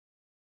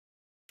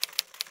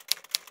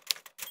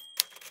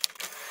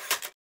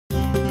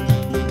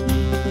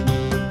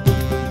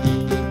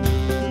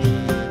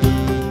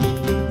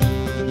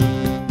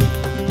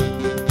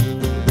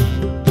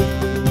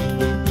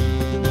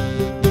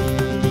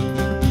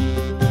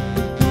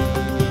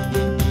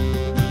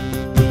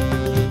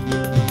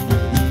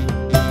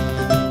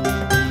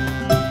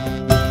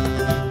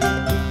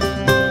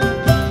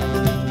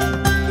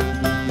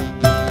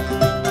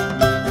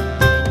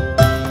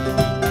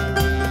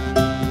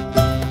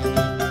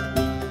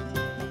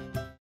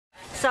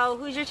So,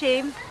 who's your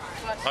team?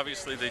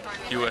 Obviously the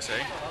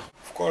USA.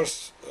 Of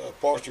course,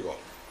 Portugal.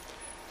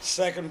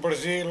 Second,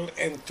 Brazil,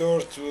 and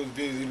third would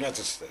be the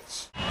United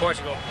States.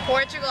 Portugal.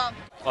 Portugal.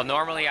 Well,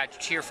 normally I'd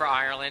cheer for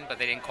Ireland, but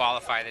they didn't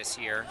qualify this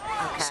year.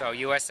 Okay. So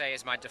USA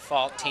is my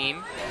default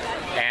team,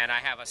 and I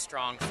have a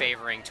strong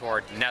favoring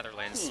toward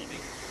Netherlands.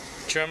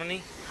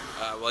 Germany.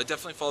 Well, I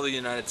definitely follow the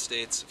United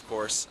States, of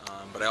course,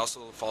 but I also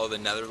follow the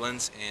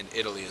Netherlands and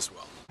Italy as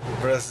well.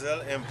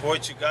 Brazil and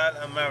Portugal,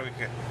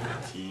 America.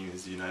 Team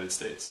is the United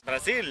States.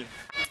 Brazil.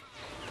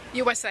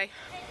 USA.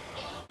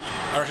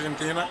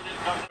 Argentina.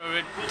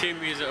 Favorite team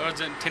is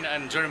Argentina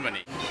and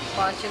Germany.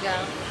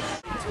 Portugal.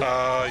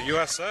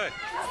 USA.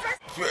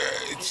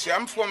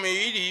 I'm from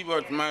Haiti,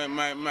 but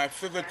my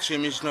favorite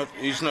team is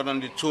not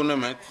on the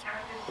tournament.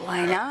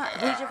 Why not?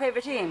 Who's your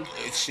favorite team?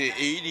 It's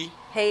Haiti.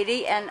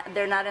 Haiti, and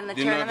they're not in the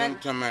They're not in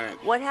tournament? the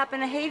tournament. What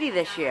happened to Haiti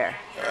this year?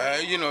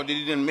 You know, they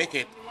didn't make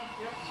it.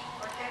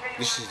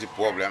 This is the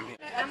problem.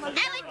 I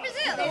like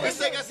Brazil. Let's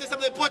say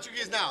something in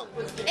Portuguese now.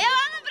 Eu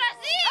amo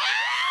Brasil!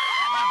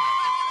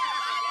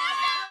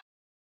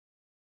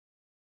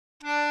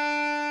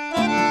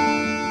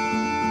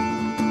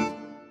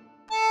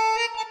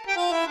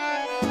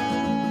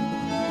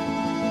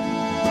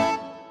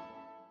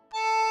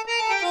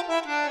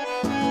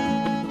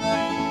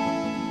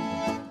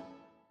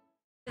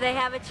 Do they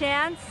have a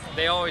chance?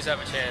 They always have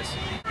a chance.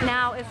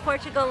 Now, if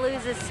Portugal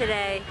loses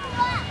today,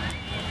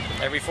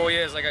 Every 4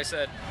 years, like I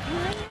said.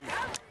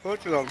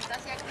 Portugal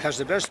has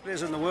the best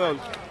players in the world.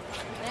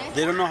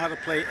 They don't know how to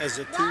play as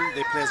a team,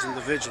 they play as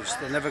individuals.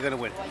 They're never going to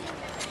win.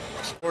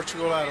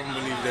 Portugal, I don't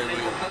believe they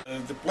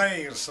will. The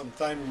players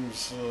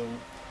sometimes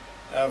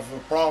have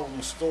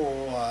problems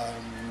too,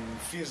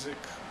 physical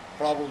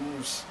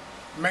problems,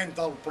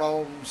 mental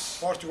problems.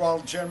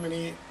 Portugal,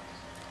 Germany,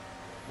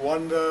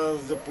 one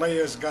of the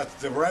players got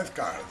the red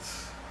card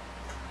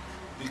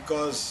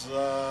because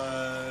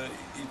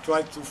he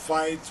tried to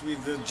fight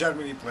with the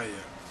Germany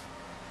player.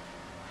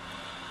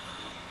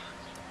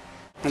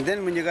 And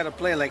then when you got a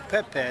player like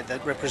Pepe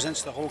that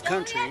represents the whole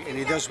country and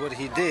he does what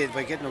he did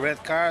by getting a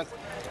red card,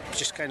 it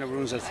just kind of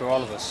ruins it for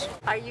all of us.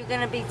 are you going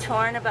to be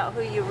torn about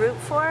who you root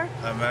for?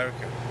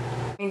 America.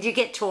 And you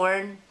get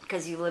torn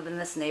because you live in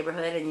this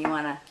neighborhood and you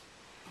want to...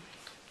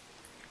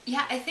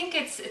 Yeah, I think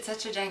it's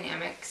such a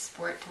dynamic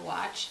sport to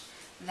watch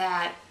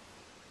that,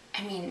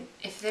 I mean,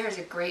 if there's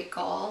a great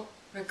goal,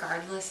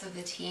 regardless of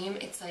the team,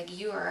 it's like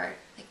you are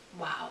like,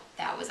 wow,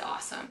 that was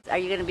awesome. Are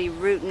you going to be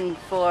rooting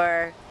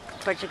for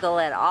Portugal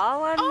at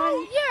all on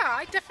Monday? Yeah,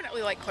 I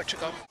definitely like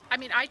Portugal. I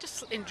mean, I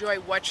just enjoy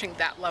watching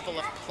that level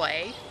of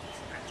play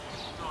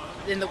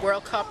in the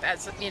World Cup,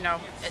 as you know,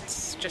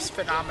 it's just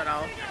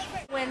phenomenal.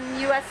 When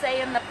USA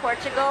and the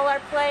Portugal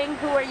are playing,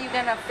 who are you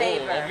going to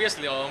favor? Oh,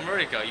 obviously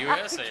America,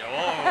 USA.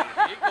 Oh,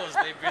 because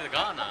they beat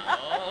Ghana.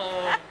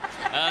 Oh,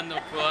 and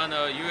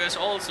US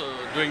also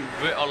doing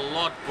a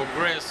lot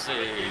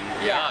progressing.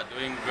 Yeah,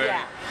 doing very.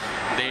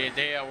 Yeah.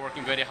 They are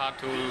working very hard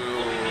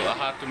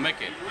to make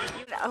it.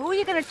 Who are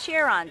you going to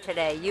cheer on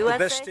today? USA? The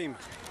best team.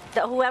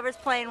 Whoever's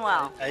playing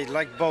well. I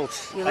like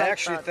both. You I like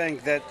actually both.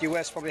 think that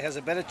U.S. probably has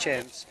a better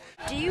chance.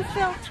 Do you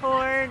feel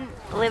torn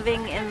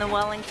living in the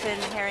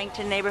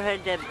Wellington-Harrington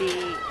neighborhood to be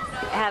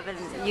having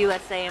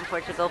USA and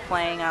Portugal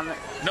playing on the...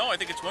 No, I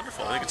think it's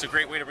wonderful. I think it's a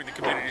great way to bring the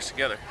communities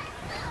together.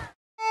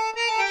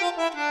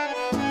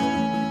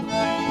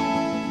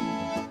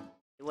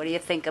 What do you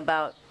think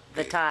about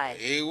the tie?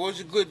 It was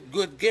a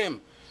good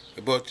game,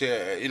 but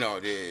you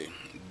know the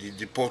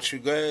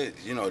Portugal,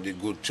 you know, they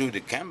go too. They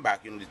came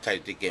back, you know, they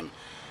tied the game.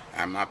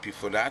 I'm happy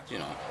for that, you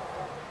know.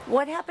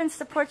 What happens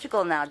to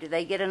Portugal now? Do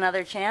they get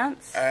another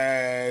chance?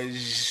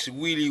 It's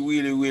really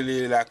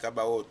like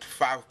about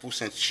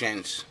 5%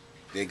 chance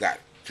they got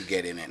to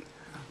get in. Okay.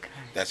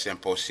 That's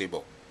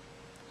impossible.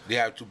 They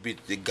have to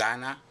beat the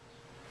Ghana.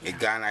 Yeah. The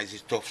Ghana is a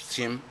tough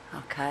team.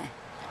 Okay.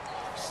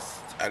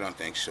 I don't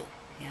think so.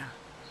 Yeah.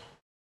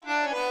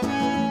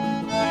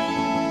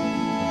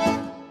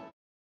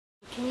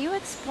 Can you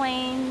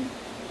explain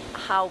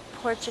how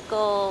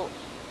Portugal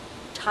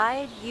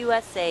tied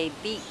USA,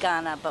 beat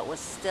Ghana, but was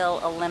still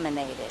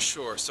eliminated?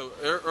 Sure. So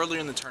earlier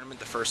in the tournament,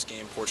 the first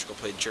game, Portugal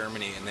played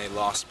Germany, and they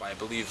lost by, I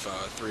believe,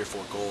 3 or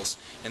 4 goals.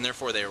 And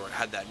therefore, they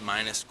had that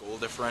minus goal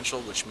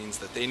differential, which means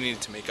that they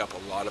needed to make up a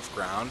lot of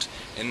ground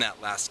in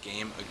that last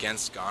game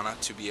against Ghana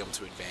to be able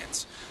to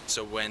advance.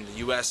 So when the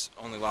U.S.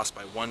 only lost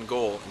by 1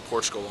 goal and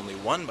Portugal only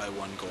won by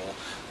 1 goal,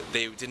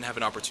 they didn't have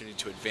an opportunity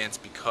to advance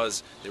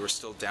because they were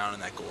still down in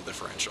that goal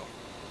differential.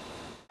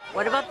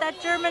 What about that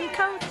German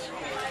coach?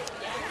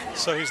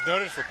 So he's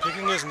noted for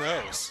picking his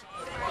nose.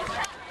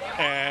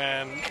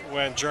 And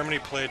when Germany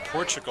played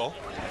Portugal,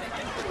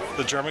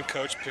 the German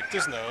coach picked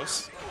his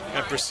nose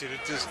and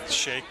proceeded to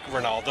shake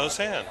Ronaldo's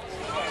hand.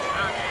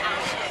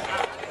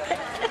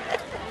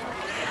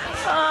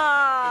 It's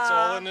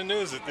all in the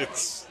news.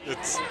 It's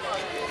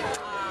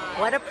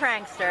What a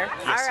prankster.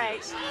 Yes, all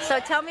right. So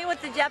tell me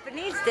what the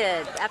Japanese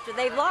did after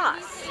they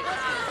lost.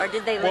 Or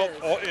did they lose?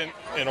 Well,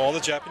 in all the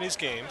Japanese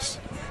games,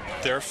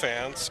 their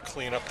fans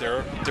clean up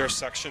their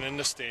section in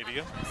the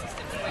stadium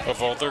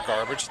of all their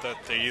garbage that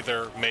they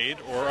either made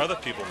or other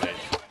people made.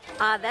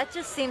 That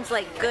just seems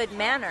like good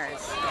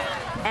manners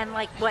and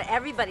like what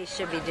everybody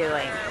should be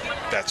doing.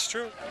 That's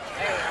true.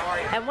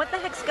 And what the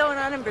heck's going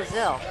on in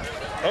Brazil?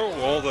 Oh,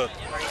 well,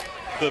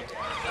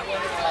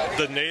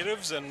 the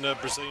natives and the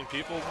Brazilian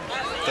people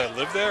that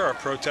live there are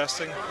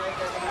protesting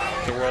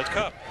the World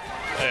Cup.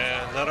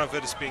 And none of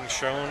it is being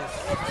shown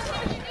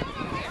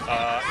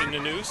in the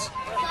news.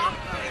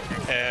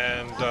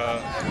 And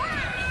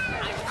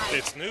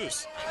it's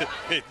news.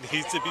 It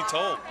needs to be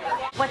told.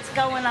 What's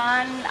going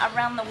on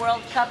around the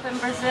World Cup in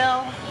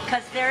Brazil?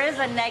 Because there is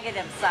a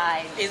negative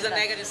side. It's a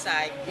negative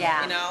side.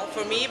 Yeah. You know,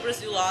 for me,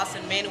 Brazil lost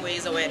in many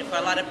ways already for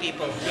a lot of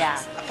people. Yeah.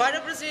 A part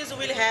of Brazil is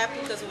really happy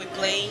because we're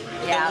playing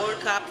the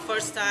World Cup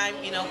first time,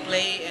 you know,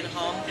 play at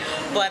home.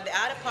 But the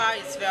other part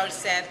is very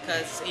sad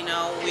because, you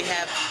know,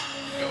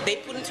 they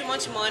put too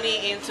much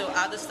money into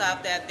other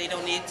stuff that they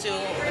don't need to.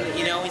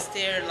 You know, it's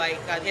there like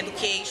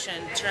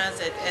education,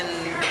 transit, and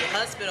the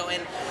hospital,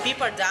 and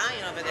people are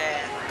dying over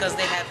there because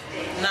they have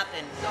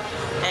nothing.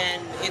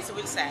 And it's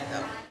really sad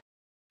though.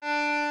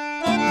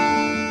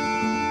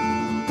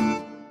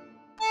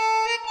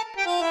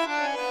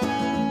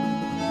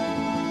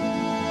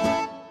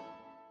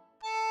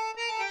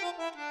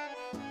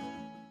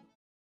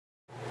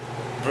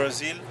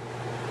 Brazil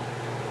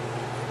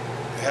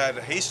had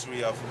a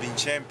history of being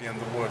champion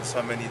of the world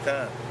so many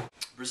times.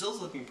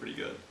 Brazil's looking pretty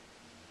good.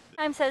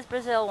 Time says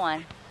Brazil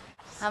won.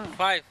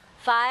 5.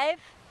 5?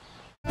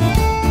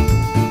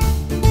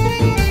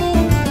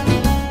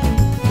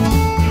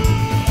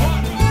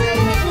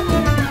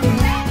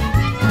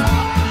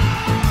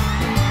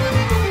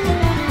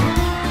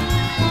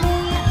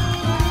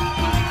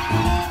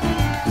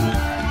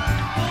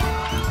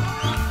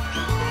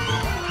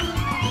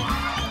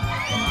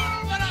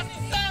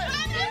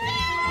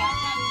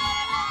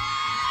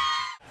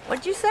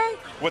 What'd you say?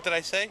 What did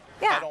I say?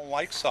 Yeah. I don't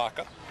like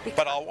soccer,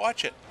 but I'll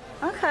watch it.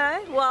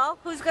 Okay, well,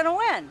 who's going to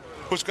win?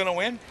 Who's going to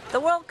win? The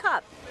World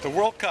Cup. The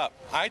World Cup.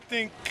 I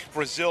think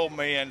Brazil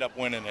may end up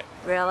winning it.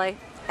 Really?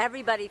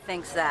 Everybody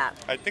thinks that.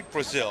 I think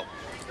Brazil.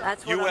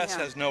 That's what U.S.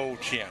 I'm has no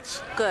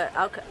chance. Good,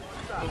 okay.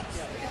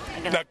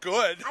 Not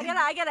good.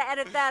 I gotta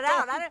edit that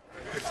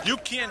out. You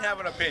can't have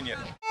an opinion.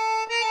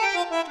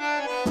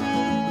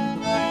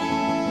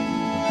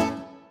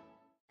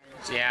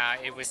 Yeah,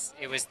 it was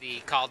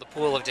called the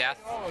pool of death.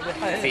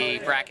 The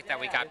bracket that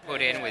we got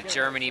put in with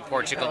Germany,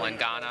 Portugal, and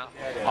Ghana,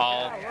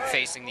 all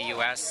facing the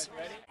U.S.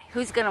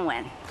 Who's gonna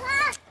win?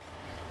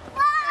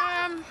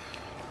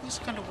 Who's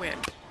gonna win?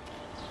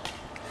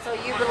 So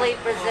you believe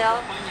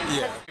Brazil?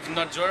 Yeah. If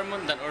not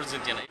German, then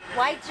Argentina.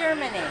 Why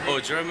Germany?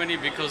 Oh, Germany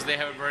because they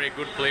have a very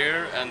good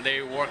player and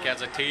they work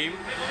as a team,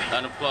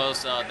 and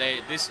plus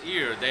this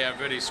year they are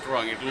very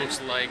strong. It looks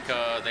like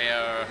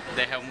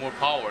they have more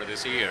power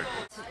this year.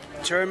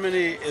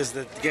 Germany is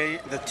the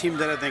team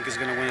that I think is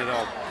going to win it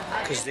all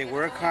because they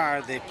work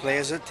hard, they play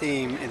as a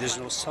team, and there's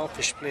no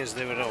selfish players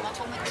there at all.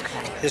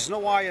 There's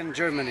no I in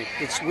Germany.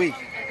 It's we.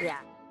 Yeah.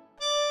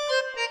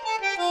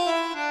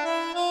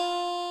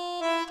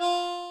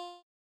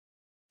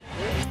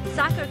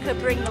 Soccer could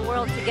bring the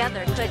world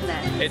together, couldn't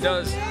it? It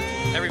does.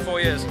 Every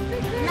 4 years.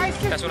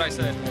 That's what I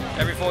said.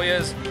 Every 4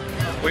 years,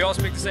 we all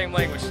speak the same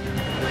language.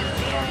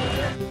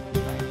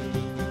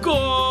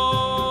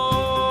 Goal!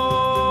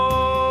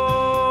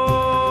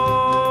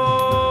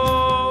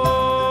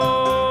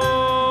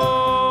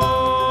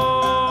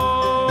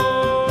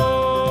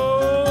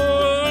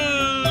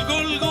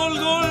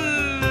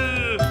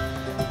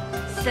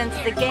 Since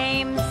the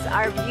games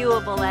are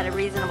viewable at a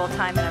reasonable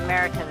time in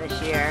America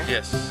this year,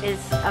 yes. Is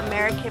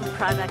American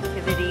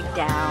productivity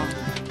down?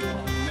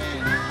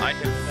 I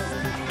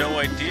have no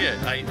idea.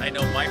 I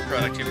know my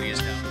productivity is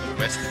down a little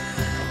bit.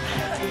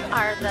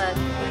 Are the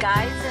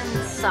guys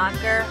in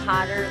soccer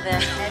hotter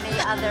than any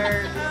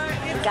other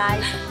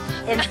guys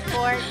in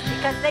sports?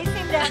 Because they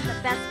seem to have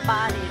the best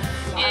bodies.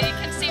 Yeah, you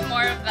can see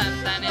more of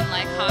them than in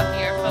like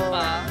hockey or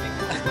football.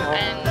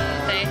 And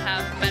they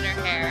have better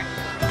hair.